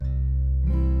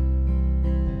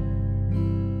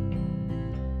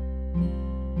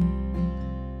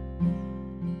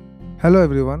Hello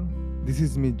everyone, this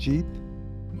is me Jeet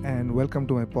and welcome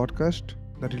to my podcast,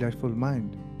 The Delightful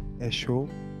Mind, a show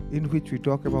in which we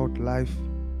talk about life,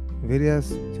 various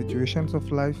situations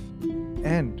of life,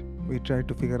 and we try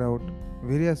to figure out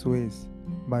various ways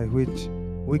by which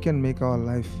we can make our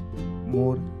life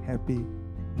more happy,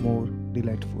 more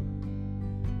delightful.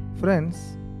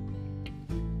 Friends,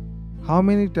 how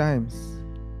many times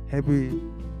have we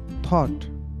thought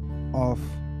of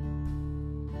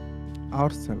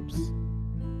ourselves,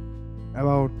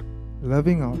 about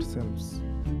loving ourselves?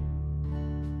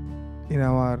 In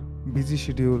our busy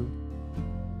schedule,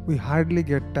 we hardly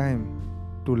get time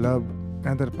to love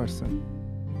another person.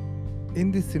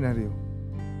 In this scenario,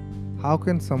 how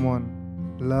can someone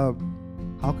love,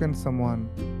 how can someone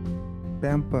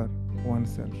pamper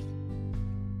oneself?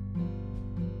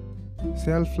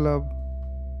 Self love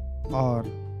or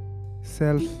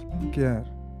self care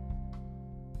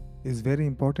is very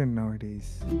important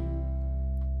nowadays.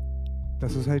 The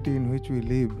society in which we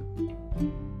live,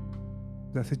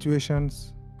 the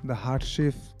situations, the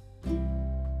hardships,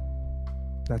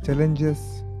 the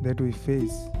challenges that we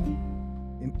face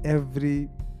in every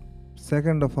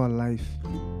second of our life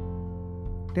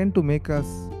tend to make us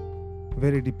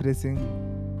very depressing,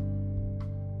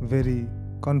 very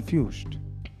confused.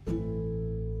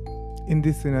 In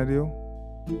this scenario,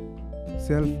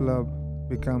 self love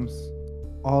becomes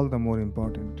all the more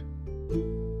important.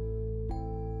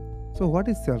 So, what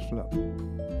is self love?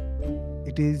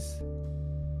 It is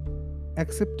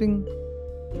accepting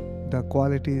the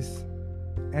qualities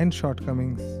and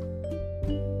shortcomings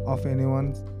of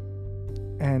anyone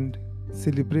and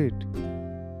celebrate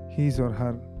his or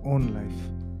her own life.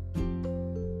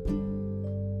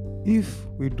 If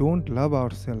we don't love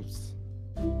ourselves,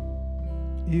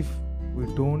 if we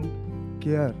don't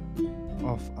care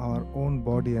of our own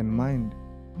body and mind,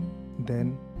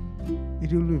 then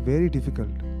it will be very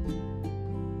difficult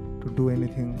to do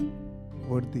anything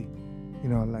worthy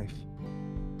in our life.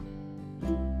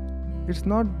 It's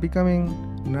not becoming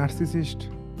narcissist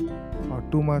or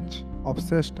too much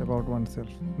obsessed about oneself.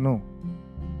 No,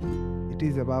 it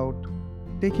is about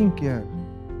taking care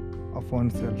of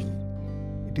oneself.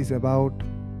 It is about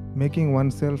making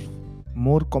oneself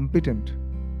more competent,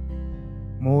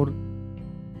 more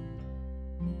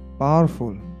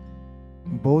powerful,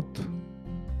 both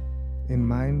in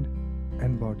mind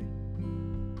and body.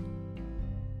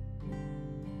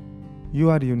 You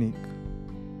are unique.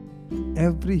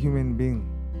 Every human being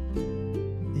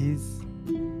is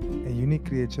a unique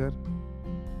creature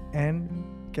and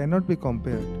cannot be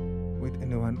compared with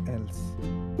anyone else.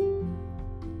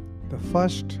 The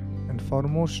first and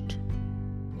foremost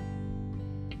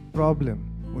problem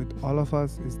with all of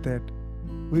us is that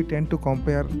we tend to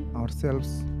compare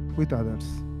ourselves with others.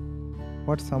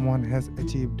 What someone has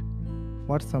achieved,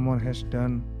 what someone has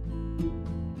done.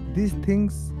 These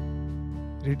things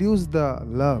reduce the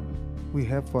love we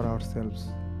have for ourselves,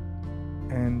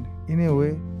 and in a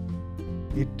way,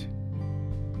 it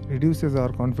reduces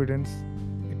our confidence,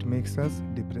 it makes us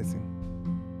depressing.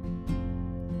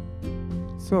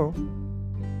 So,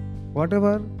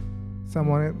 whatever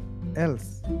someone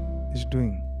else is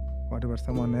doing, whatever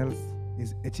someone else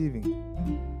is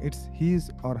achieving, it's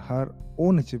his or her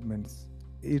own achievements,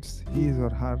 it's his or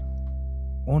her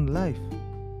own life.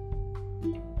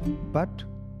 But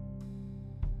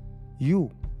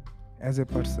you, as a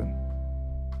person,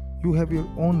 you have your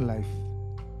own life.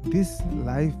 This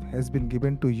life has been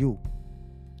given to you.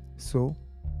 So,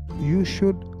 you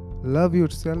should love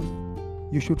yourself.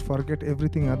 You should forget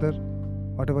everything other,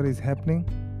 whatever is happening,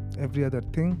 every other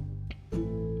thing,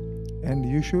 and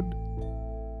you should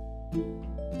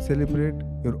celebrate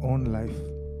your own life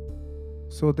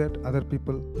so that other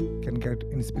people can get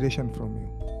inspiration from you.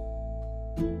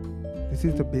 This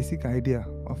is the basic idea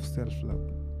of self-love.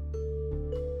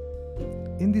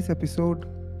 In this episode,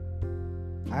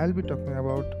 I'll be talking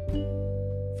about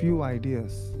few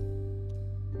ideas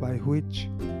by which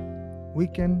we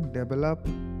can develop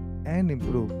and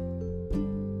improve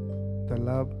the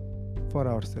love for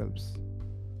ourselves.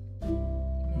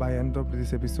 By end of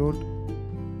this episode,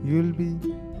 you will be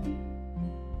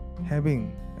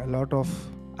having a lot of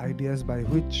ideas by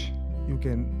which you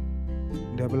can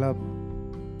develop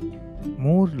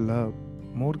more love,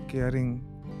 more caring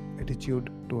attitude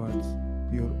towards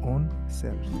your own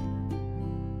self.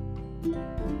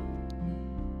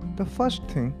 The first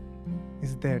thing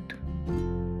is that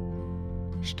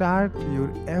start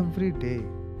your every day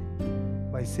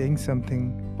by saying something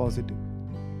positive.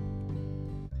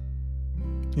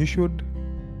 You should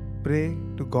pray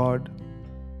to God,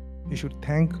 you should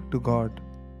thank to God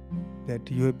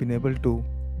that you have been able to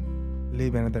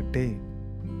live another day.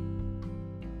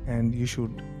 and you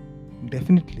should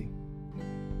definitely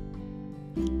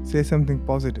say something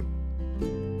positive.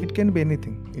 It can be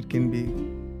anything, it can be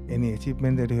any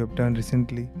achievement that you have done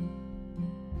recently,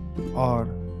 or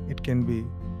it can be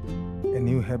a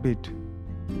new habit,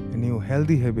 a new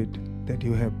healthy habit that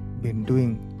you have been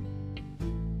doing.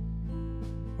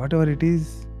 Whatever it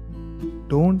is,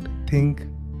 don't think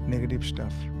negative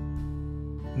stuff.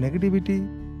 Negativity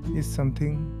is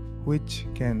something which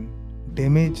can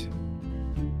damage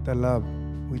the love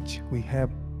which we have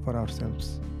for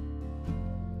ourselves.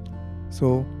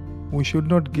 So, we should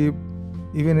not give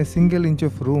even a single inch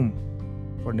of room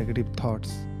for negative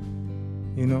thoughts.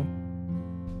 You know,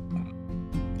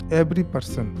 every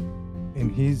person in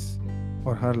his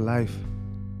or her life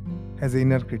has an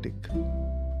inner critic.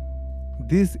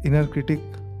 This inner critic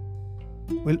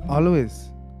will always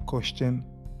question,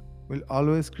 will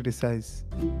always criticize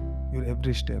your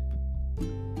every step.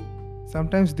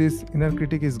 Sometimes this inner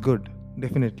critic is good,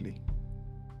 definitely,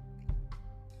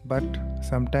 but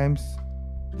sometimes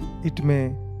it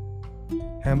may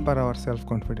hamper our self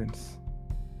confidence.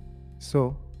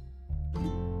 So,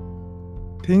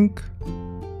 think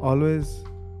always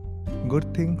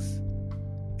good things,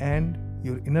 and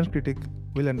your inner critic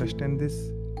will understand this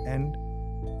and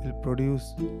will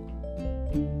produce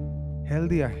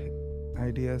healthy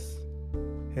ideas,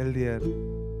 healthier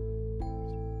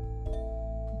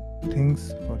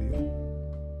things for you.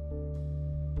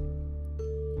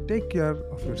 Take care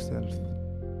of yourself.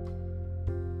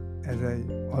 As I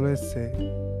always say,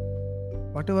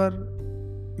 whatever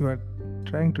you are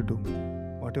trying to do,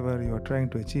 whatever you are trying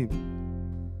to achieve,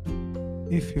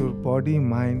 if your body,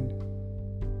 mind,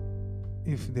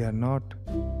 if they are not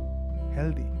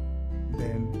healthy,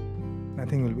 then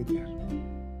nothing will be there.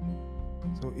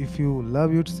 So if you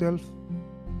love yourself,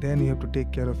 then you have to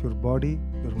take care of your body,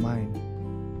 your mind.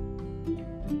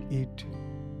 Eat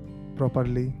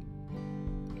properly,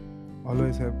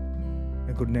 always have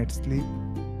a good night's sleep,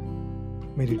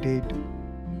 meditate,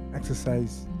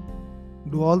 exercise,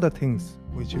 do all the things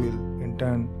which will in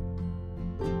turn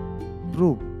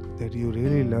prove that you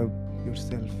really love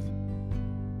yourself.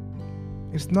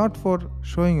 It's not for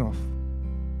showing off.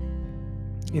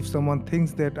 If someone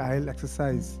thinks that I'll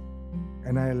exercise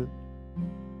and I'll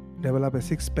develop a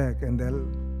six pack and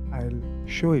I'll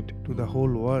show it to the whole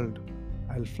world,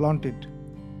 I'll flaunt it,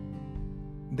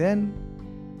 then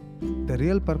the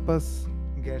real purpose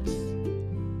gets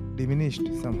diminished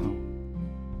somehow.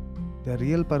 The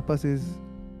real purpose is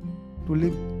to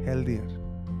live healthier,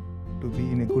 to be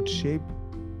in a good shape,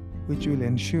 which will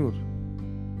ensure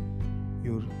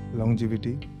your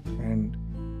longevity and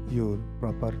your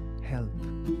proper health.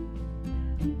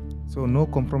 So no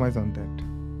compromise on that.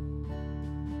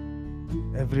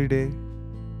 Every day,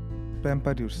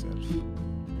 pamper yourself.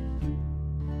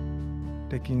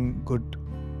 Taking good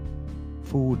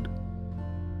food,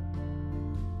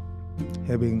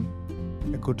 having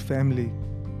a good family,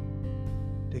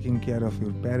 taking care of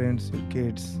your parents, your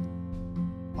kids,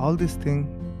 all these things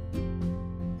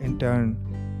in turn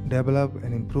develop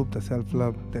and improve the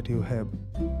self-love that you have.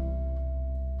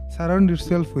 Surround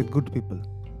yourself with good people.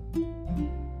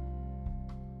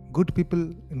 Good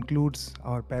people includes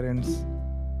our parents,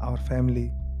 our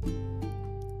family,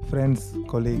 friends,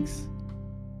 colleagues,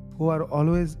 who are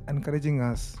always encouraging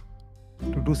us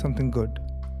to do something good,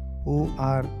 who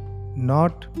are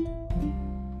not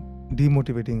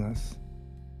demotivating us.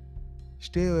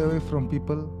 Stay away from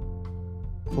people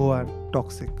who are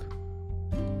toxic.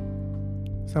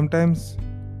 Sometimes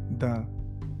the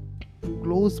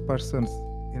close persons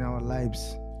in our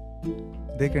lives,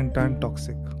 they can turn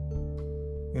toxic.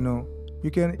 You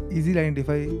can easily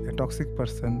identify a toxic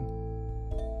person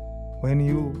when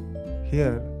you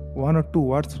hear one or two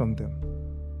words from them.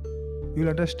 You'll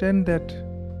understand that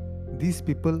these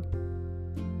people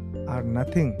are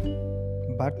nothing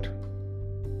but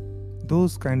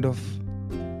those kind of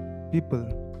people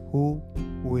who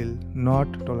will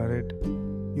not tolerate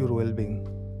your well-being.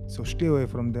 So stay away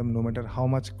from them no matter how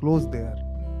much close they are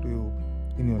to you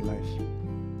in your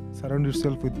life. Surround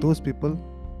yourself with those people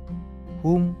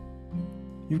whom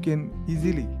you can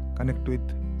easily connect with,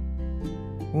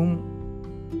 whom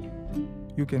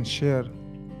you can share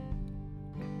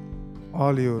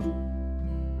all your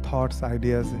thoughts,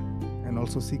 ideas, and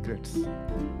also secrets.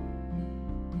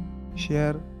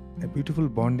 Share a beautiful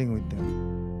bonding with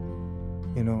them.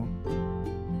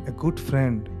 A good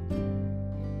friend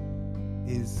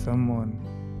is someone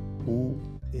who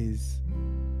is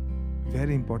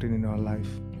very important in our life.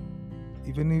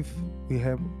 Even if we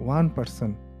have one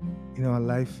person in our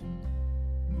life,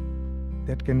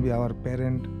 that can be our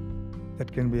parent,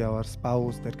 that can be our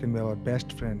spouse, that can be our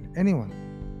best friend, anyone.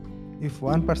 If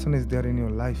one person is there in your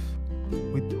life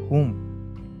with whom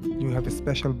you have a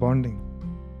special bonding,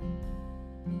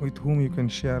 with whom you can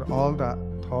share all the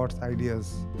thoughts,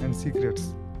 ideas, and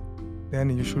secrets, then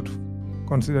you should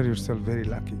consider yourself very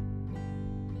lucky.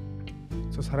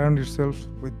 So surround yourself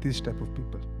with this type of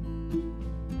people.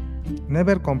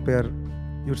 Never compare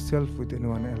yourself with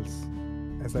anyone else.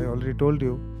 As I already told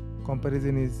you,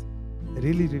 comparison is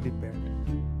really, really bad.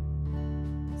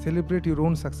 Celebrate your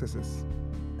own successes.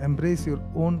 Embrace your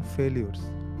own failures.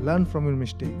 Learn from your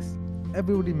mistakes.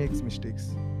 Everybody makes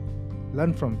mistakes.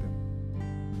 Learn from them.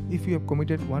 If you have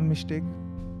committed one mistake,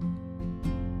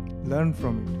 learn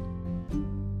from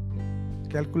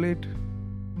it. Calculate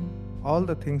all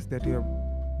the things that you have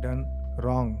done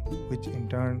wrong, which in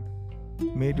turn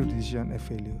made your decision a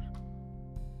failure.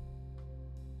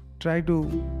 Try to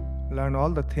learn all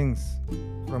the things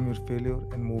from your failure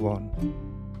and move on.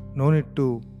 No need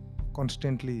to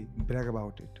constantly brag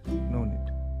about it. No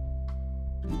need.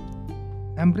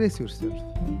 Embrace yourself.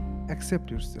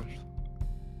 Accept yourself.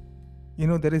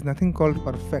 There is nothing called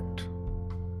perfect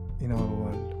in our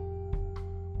world.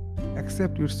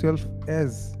 Accept yourself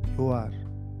as you are.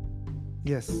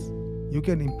 Yes, you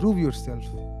can improve yourself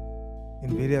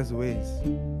in various ways.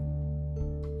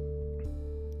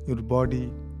 Your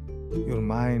body, your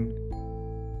mind,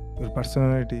 your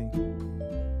personality,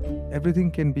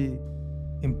 everything can be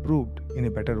improved in a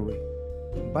better way.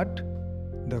 But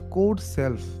the core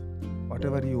self,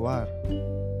 whatever you are,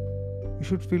 you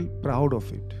should feel proud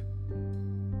of it.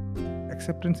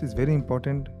 Acceptance is very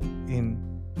important in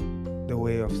the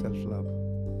way of self-love.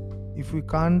 If we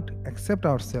can't accept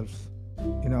ourselves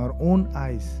in our own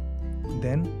eyes,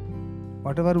 then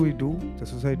whatever we do, the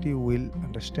society will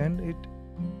understand it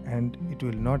and it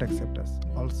will not accept us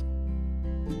also.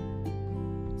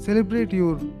 Celebrate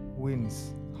your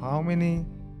wins. How many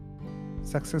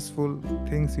successful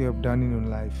things you have done in your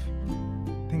life?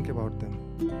 Think about them.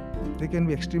 They can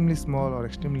be extremely small or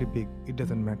extremely big, it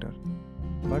doesn't matter.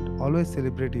 But always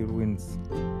celebrate your wins.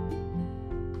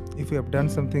 If you have done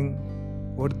something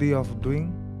worthy of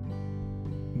doing,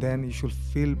 then you should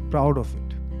feel proud of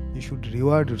it. You should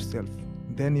reward yourself.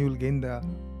 Then you will gain the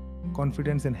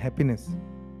confidence and happiness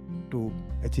to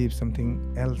achieve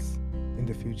something else in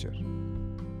the future.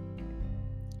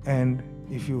 And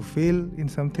if you fail in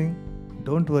something,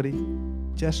 don't worry.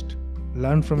 Just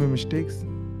learn from your mistakes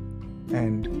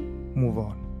and move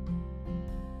on.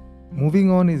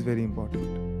 Moving on is very important.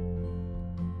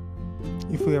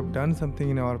 If we have done something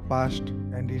in our past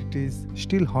and it is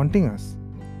still haunting us,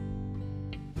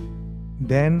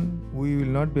 then we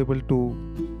will not be able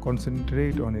to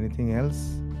concentrate on anything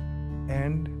else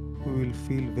and we will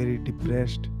feel very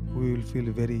depressed, we will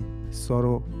feel very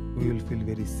sorrow, we will feel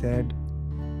very sad,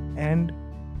 and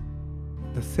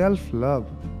the self-love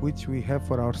which we have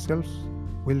for ourselves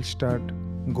will start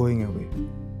going away.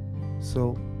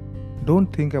 So don't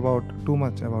think about too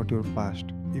much about your past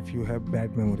if you have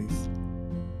bad memories.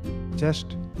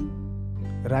 Just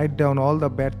write down all the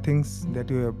bad things that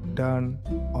you have done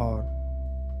or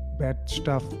bad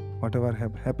stuff, whatever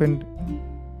have happened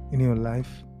in your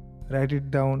life. Write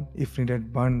it down. If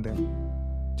needed, burn them.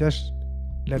 Just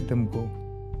let them go.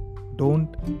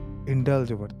 Don't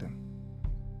indulge over them.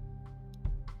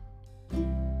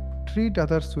 Treat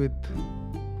others with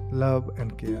love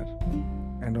and care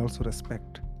and also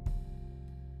respect.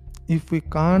 If we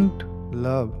can't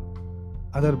love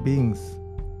other beings,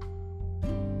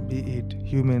 be it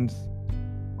humans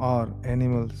or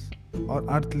animals or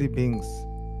earthly beings,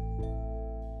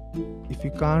 if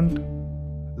you can't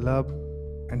love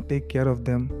and take care of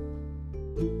them,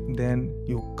 then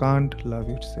you can't love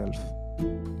yourself.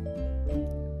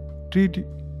 Treat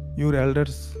your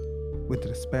elders with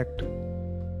respect.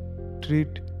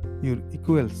 Treat your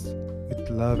equals with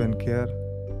love and care,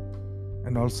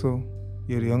 and also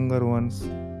your younger ones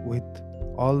with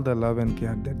all the love and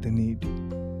care that they need.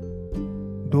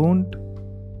 Don't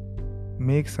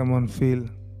make someone feel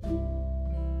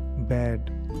bad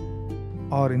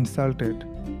or insulted.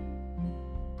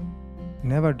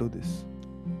 Never do this.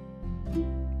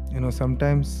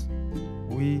 Sometimes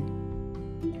we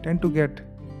tend to get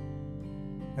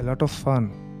a lot of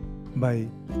fun by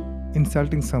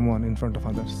insulting someone in front of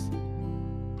others.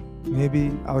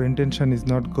 Maybe our intention is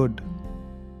not good.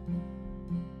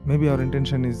 Maybe our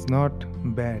intention is not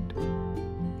bad.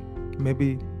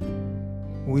 Maybe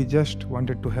we just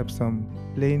wanted to have some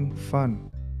plain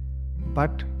fun.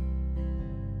 But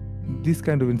this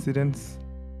kind of incidents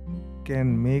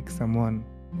can make someone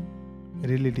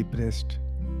really depressed,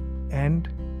 and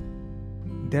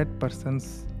that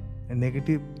person's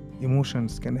negative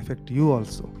emotions can affect you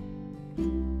also.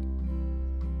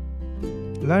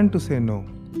 Learn to say no.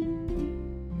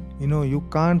 You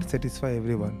can't satisfy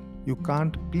everyone. You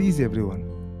can't please everyone.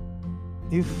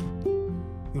 If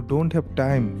you don't have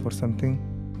time for something,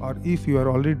 or if you are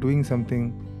already doing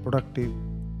something productive,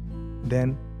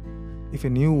 then if a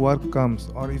new work comes,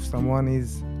 or if someone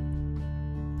is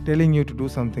telling you to do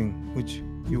something which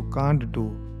you can't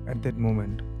do at that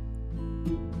moment,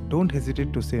 don't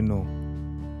hesitate to say no.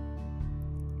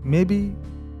 Maybe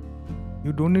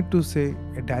you don't need to say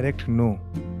a direct no.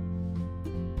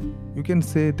 You can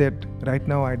say that right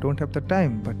now I don't have the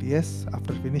time, but yes,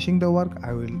 after finishing the work,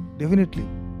 I will definitely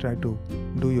try to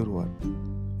do your work.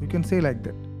 You can say like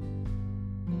that.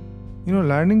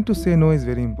 Learning to say no is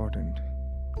very important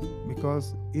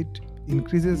because it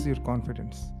increases your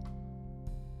confidence.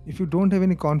 If you don't have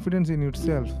any confidence in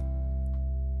yourself,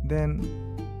 then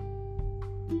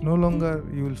no longer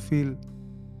you will feel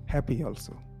happy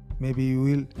also. Maybe you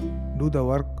will do the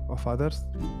work of others,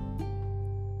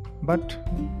 but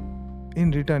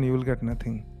in return you will get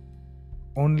nothing.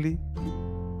 Only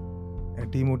a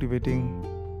demotivating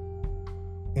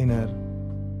inner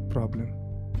problem.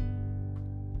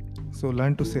 So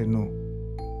learn to say no.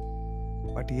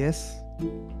 But yes,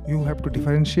 you have to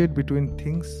differentiate between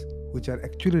things which are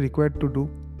actually required to do,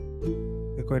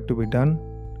 required to be done,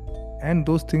 and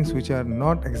those things which are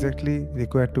not exactly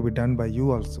required to be done by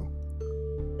you also.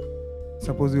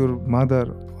 Suppose your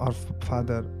mother or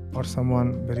father or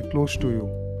someone very close to you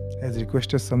has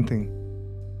requested something,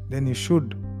 then you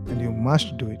should and you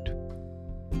must do it.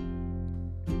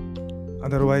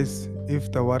 Otherwise,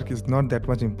 if the work is not that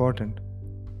much important,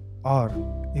 or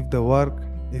if the work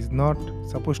is not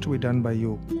supposed to be done by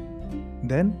you,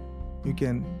 then you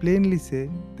can plainly say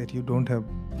that you don't have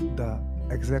the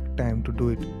exact time to do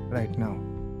it right now.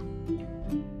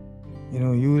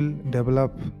 You will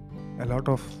develop a lot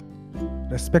of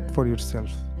respect for yourself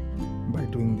by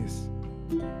doing this.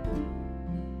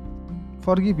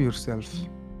 Forgive yourself.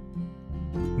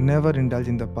 Never indulge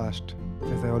in the past,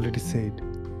 as I already said.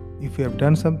 If you have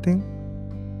done something,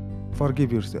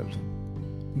 forgive yourself.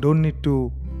 No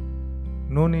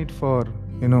need for,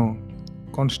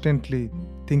 constantly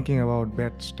thinking about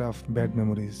bad stuff, bad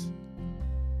memories.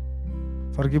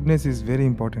 Forgiveness is very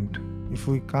important. If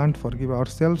we can't forgive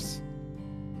ourselves,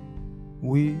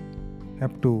 we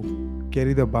have to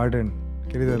carry the burden,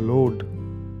 carry the load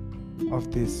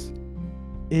of this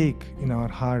ache in our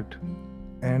heart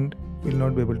and will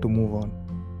not be able to move on.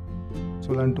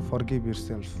 So learn to forgive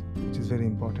yourself, which is very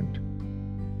important.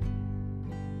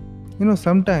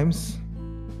 Sometimes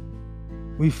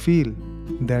we feel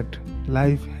that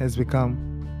life has become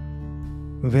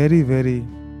very, very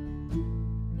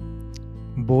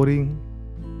boring,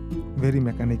 very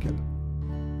mechanical.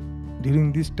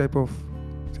 During this type of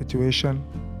situation,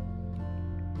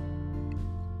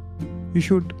 you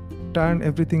should turn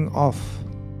everything off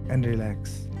and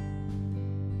relax.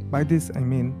 By this I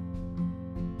mean,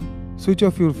 switch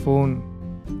off your phone,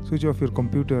 switch off your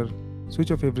computer,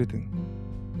 switch off everything.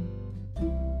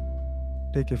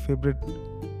 Take a favorite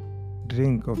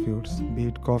drink of yours, be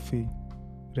it coffee,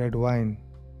 red wine,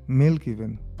 milk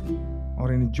even,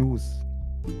 or any juice,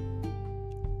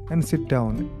 and sit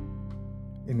down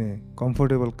in a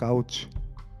comfortable couch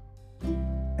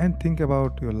and think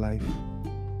about your life,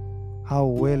 how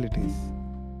well it is.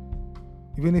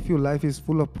 Even if your life is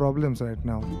full of problems right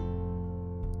now,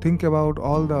 think about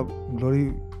all the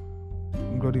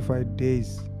glorified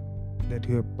days that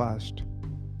you have passed.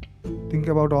 Think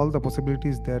about all the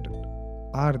possibilities that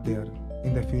are there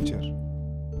in the future,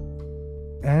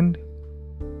 and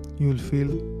you will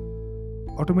feel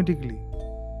automatically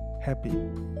happy.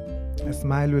 A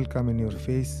smile will come in your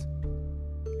face,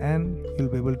 and you'll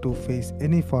be able to face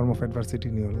any form of adversity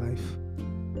in your life.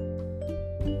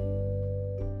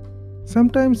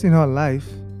 Sometimes in our life,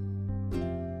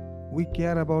 we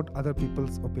care about other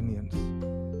people's opinions.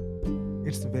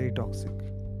 It's very toxic.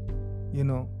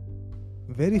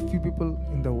 Very few people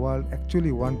in the world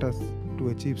actually want us to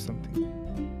achieve something.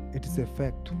 It is a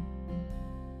fact.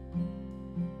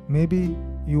 Maybe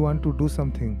you want to do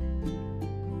something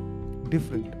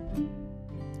different,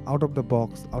 out of the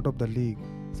box, out of the league,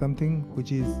 something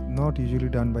which is not usually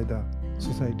done by the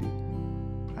society.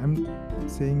 I'm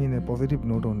saying in a positive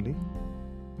note only.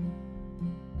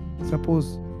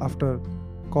 Suppose after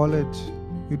college,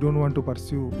 you don't want to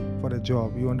pursue for a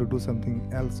job, you want to do something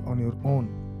else on your own.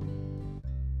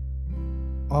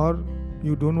 Or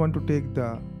you don't want to take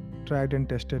the tried and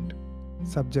tested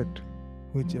subject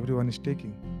which everyone is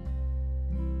taking.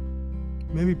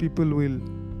 Maybe people will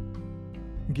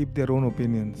give their own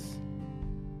opinions.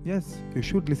 Yes, you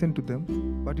should listen to them,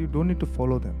 but you don't need to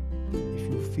follow them. If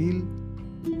you feel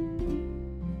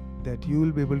that you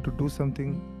will be able to do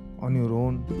something on your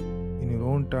own, in your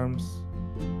own terms,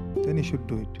 then you should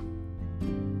do it.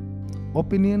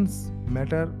 Opinions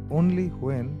matter only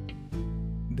when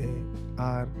they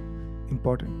are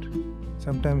important.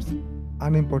 Sometimes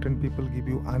unimportant people give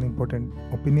you unimportant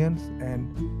opinions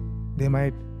and they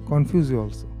might confuse you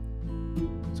also.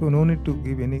 So, no need to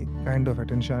give any kind of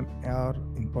attention or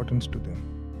importance to them.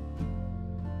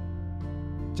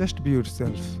 Just be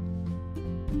yourself.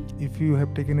 If you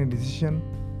have taken a decision,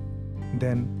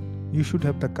 then you should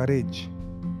have the courage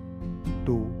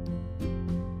to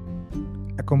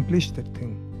accomplish that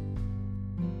thing.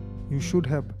 You should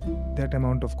have that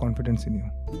amount of confidence in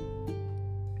you.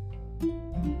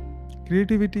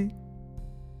 Creativity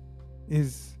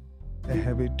is a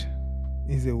habit,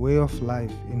 is a way of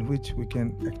life in which we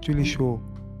can actually show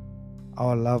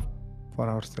our love for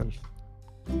ourselves.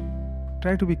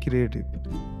 Try to be creative.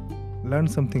 Learn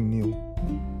something new,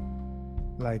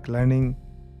 like learning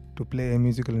to play a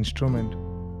musical instrument,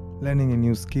 learning a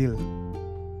new skill,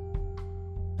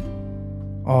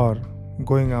 or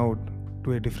going out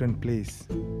to a different place.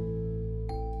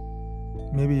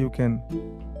 Maybe you can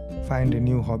find a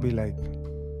new hobby like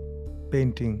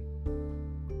painting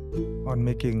or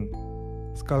making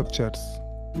sculptures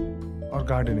or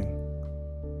gardening.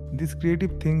 These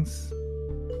creative things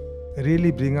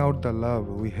really bring out the love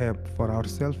we have for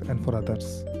ourselves and for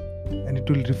others, and it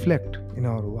will reflect in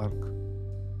our work.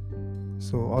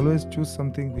 So always choose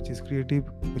something which is creative,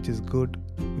 which is good,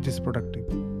 which is productive.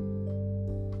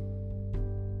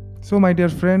 So my dear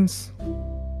friends,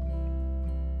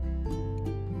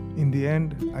 in the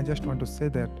end, I just want to say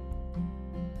that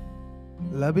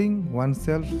loving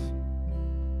oneself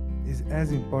is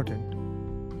as important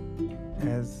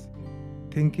as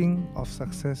thinking of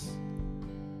success,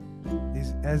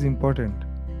 is as important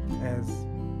as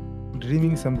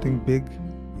dreaming something big,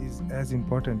 is as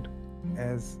important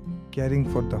as caring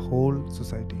for the whole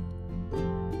society.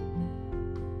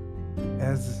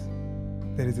 As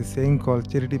there is a saying called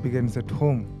charity begins at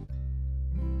home.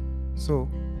 So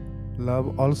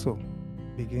love also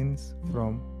begins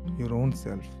from your own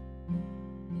self.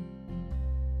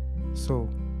 So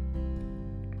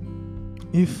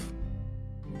if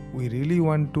we really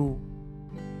want to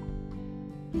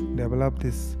develop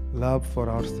this love for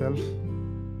ourselves,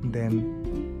 then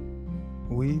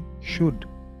we should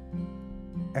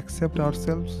accept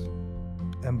ourselves,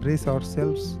 embrace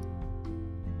ourselves,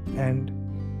 and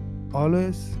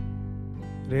always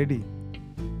ready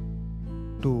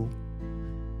to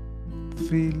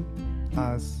feel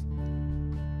us,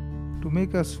 to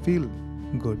make us feel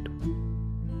good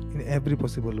in every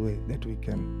possible way that we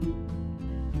can,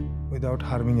 without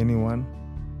harming anyone.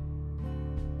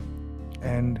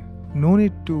 And no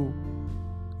need to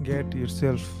get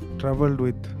yourself troubled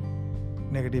with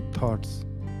negative thoughts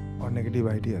or negative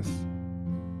ideas.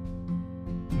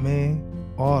 May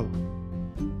all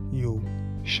you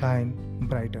shine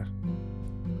brighter.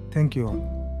 Thank you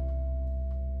all.